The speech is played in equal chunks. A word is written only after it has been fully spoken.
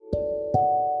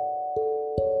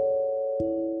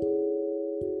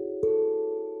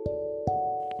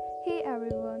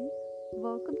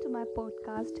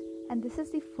podcast, and this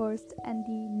is the first and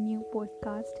the new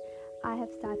podcast I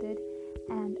have started.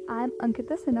 And I'm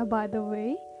Ankita Sinha, by the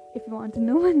way, if you want to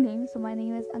know my name. So, my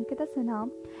name is Ankita Sinha,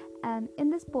 and in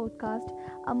this podcast,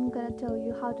 I'm gonna tell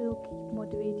you how to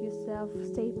motivate yourself,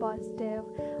 stay positive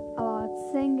about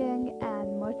singing,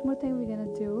 and much more thing we're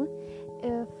gonna do.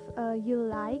 If you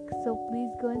like, so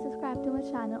please go and subscribe to my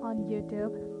channel on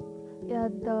YouTube.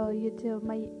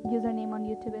 My username on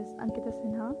YouTube is Ankita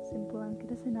Sinha, simple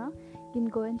Ankita Sinha. You can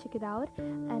go and check it out.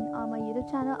 And on my YouTube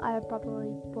channel, I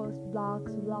probably post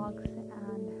blogs, vlogs,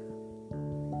 and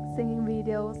singing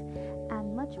videos,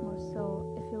 and much more.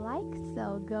 So if you like,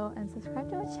 so go and subscribe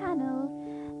to my channel,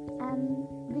 and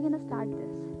we're gonna start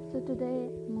this. So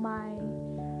today, my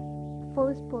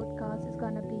first podcast is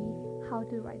gonna be how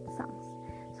to write songs.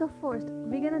 So first,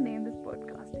 we're gonna name this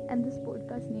podcast, and this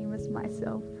podcast name is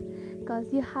myself,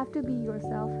 because you have to be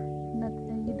yourself.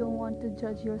 You don't want to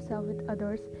judge yourself with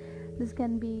others. This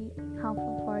can be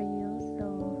harmful for you.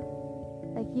 So,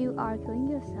 like, you are killing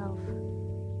yourself,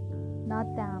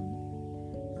 not them.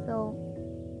 So,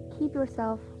 keep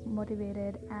yourself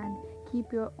motivated and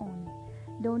keep your own.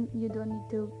 You don't need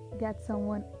to get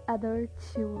someone other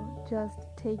to just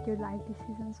take your life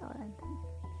decisions or anything.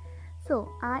 So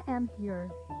I am here.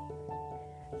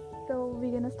 So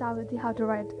we're gonna start with the how to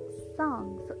write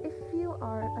songs. So if you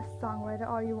are a songwriter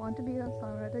or you want to be a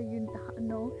songwriter, you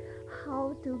know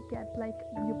how to get like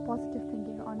your positive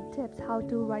thinking on tips how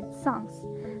to write songs.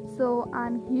 So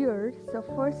I'm here. So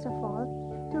first of all,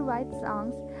 to write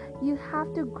songs, you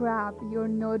have to grab your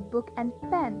notebook and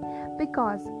pen,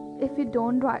 because if you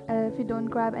don't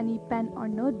grab any pen or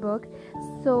notebook,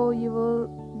 so you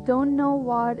don't know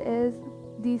what is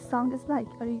the song is like.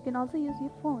 Or you can also use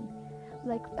your phone,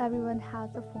 like everyone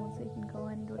has a phone, so you can go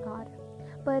and record.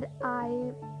 But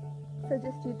I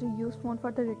suggest you to use phone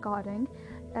for the recording,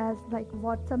 as like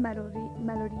what's a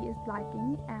melody is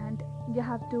liking, and you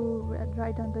have to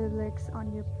write down the lyrics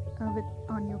on your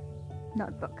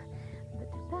notebook with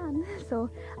your pen. So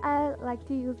I like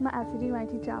to use my LCD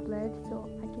writing tablet, so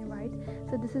I can write.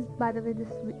 So this is, by the way,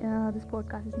 this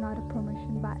podcast is not a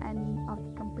promotion by any of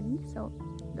the company, so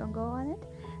don't go on it.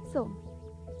 So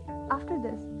after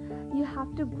this, you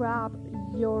have to grab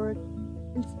your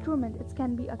instrument. It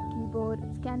can be a keyboard,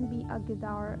 it can be a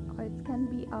guitar, or it can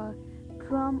be a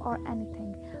drum or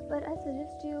anything. But I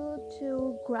suggest you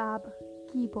to grab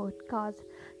keyboard, because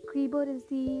keyboard is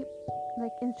the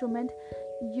instrument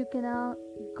you can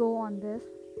go on this.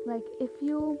 Like if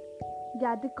you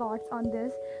get the chords on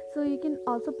this, so you can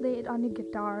also play it on your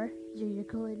guitar, your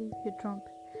ukulele, your drum,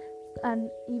 and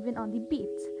even on the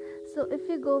beats. So if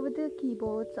you go with the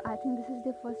keyboard, so I think this is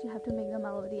the first, you have to make the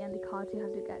melody, and the chords you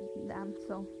have to get them.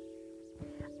 So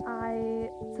I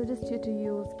suggest you to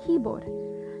use keyboard.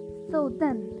 So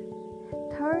then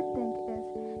third thing is,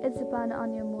 it's depend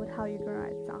on your mood how you can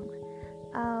write songs.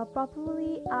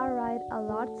 Probably I write a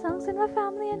lot of songs and my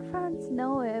family and friends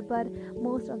know it, but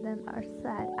most of them are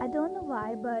sad. I don't know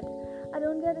why, but I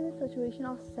don't get in a situation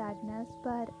of sadness,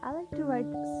 but I like to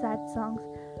write sad songs.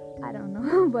 I don't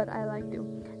know but I like to.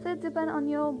 So it depends on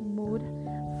your mood.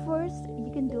 First you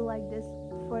can do like this: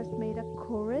 first make a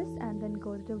chorus and then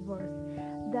go to the verse.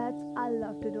 That's I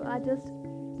love to do. I just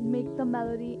make the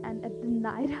melody, and at the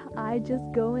night I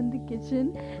just go in the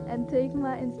kitchen and take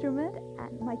my instrument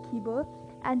and my keyboard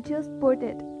and just put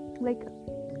the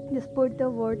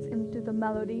words into the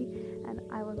melody, and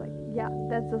I was like, yeah,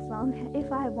 that's the song.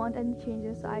 If I want any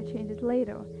changes, so I change it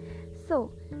later.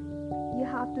 So you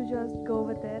have to just go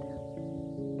with it.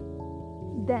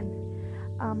 Then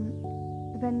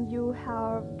when you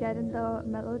have gotten the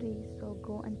melody, so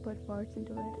go and put words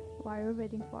into it while you're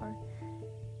waiting for,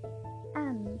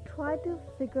 and try to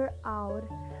figure out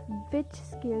which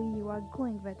scale you are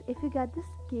going with. If you get the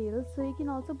scale, so you can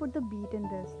also put the beat in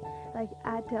this. Like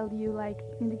I tell you, like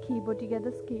in the keyboard you get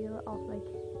the scale of like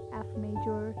F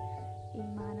major, A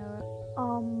minor.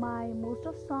 My most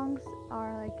of songs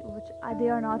are like they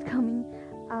are not coming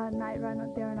night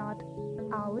run, they are not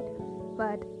out,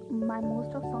 but my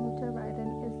most of songs which are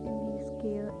written is in the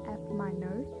scale F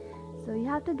minor. So you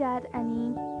have to get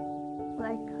any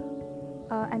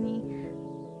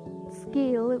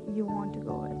scale you want to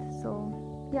go with. So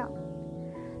yeah,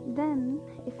 then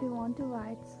if you want to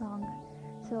write song,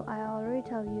 so I already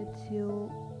tell you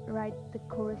to write the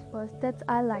chorus first. That's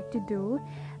I like to do.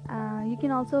 You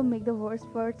can also make the verse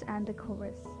first and the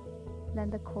chorus, then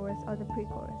the chorus or the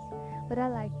pre-chorus, but I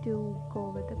like to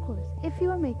go with the chorus. If you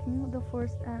are making the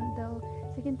first and the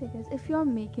second thing is, if you are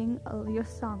making your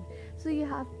song, so you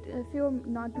have to, if you're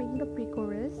not making the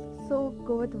pre-chorus, so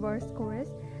go with verse, chorus,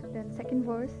 then second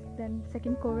verse, then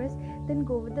second chorus, then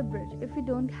go with the bridge. If you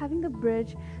don't having the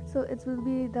bridge, so it will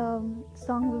be the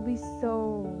song will be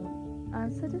so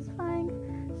unsatisfying.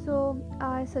 So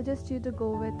I suggest you to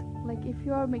go with, like, if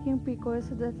you are making pre-chorus,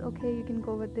 so that's okay, you can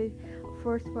go with the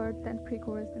first word, then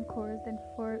pre-chorus, then chorus, then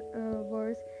for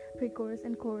verse, pre-chorus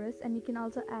and chorus, and you can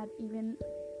also add even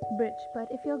bridge. But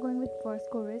if you're going with first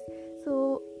chorus,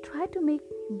 so try to make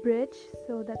bridge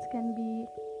so that can be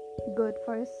good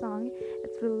for a song.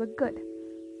 It will look good.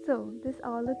 So this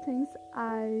all the things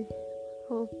I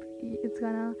hope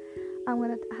I'm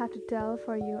gonna have to tell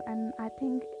for you, and I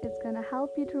think it's gonna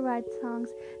help you to write songs.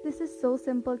 This is so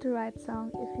simple to write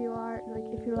song if you are like,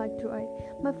 if you like to write.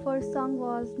 My first song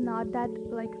was not that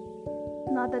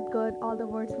good. All the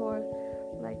words were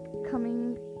like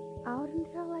coming out and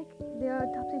they're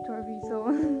topsy-turvy, so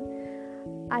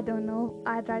I don't know.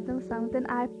 I write those songs, then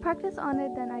I practice on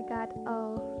it, then I got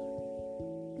a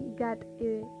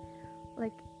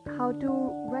like how to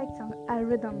write song, a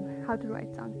rhythm, how to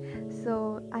write song.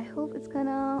 So I hope it's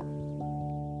gonna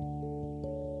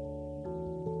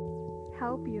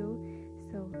help you.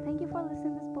 So thank you for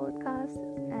listening to this podcast,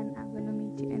 and I'm gonna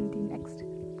meet you in the next.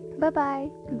 Bye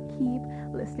bye, and keep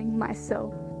listening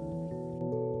myself.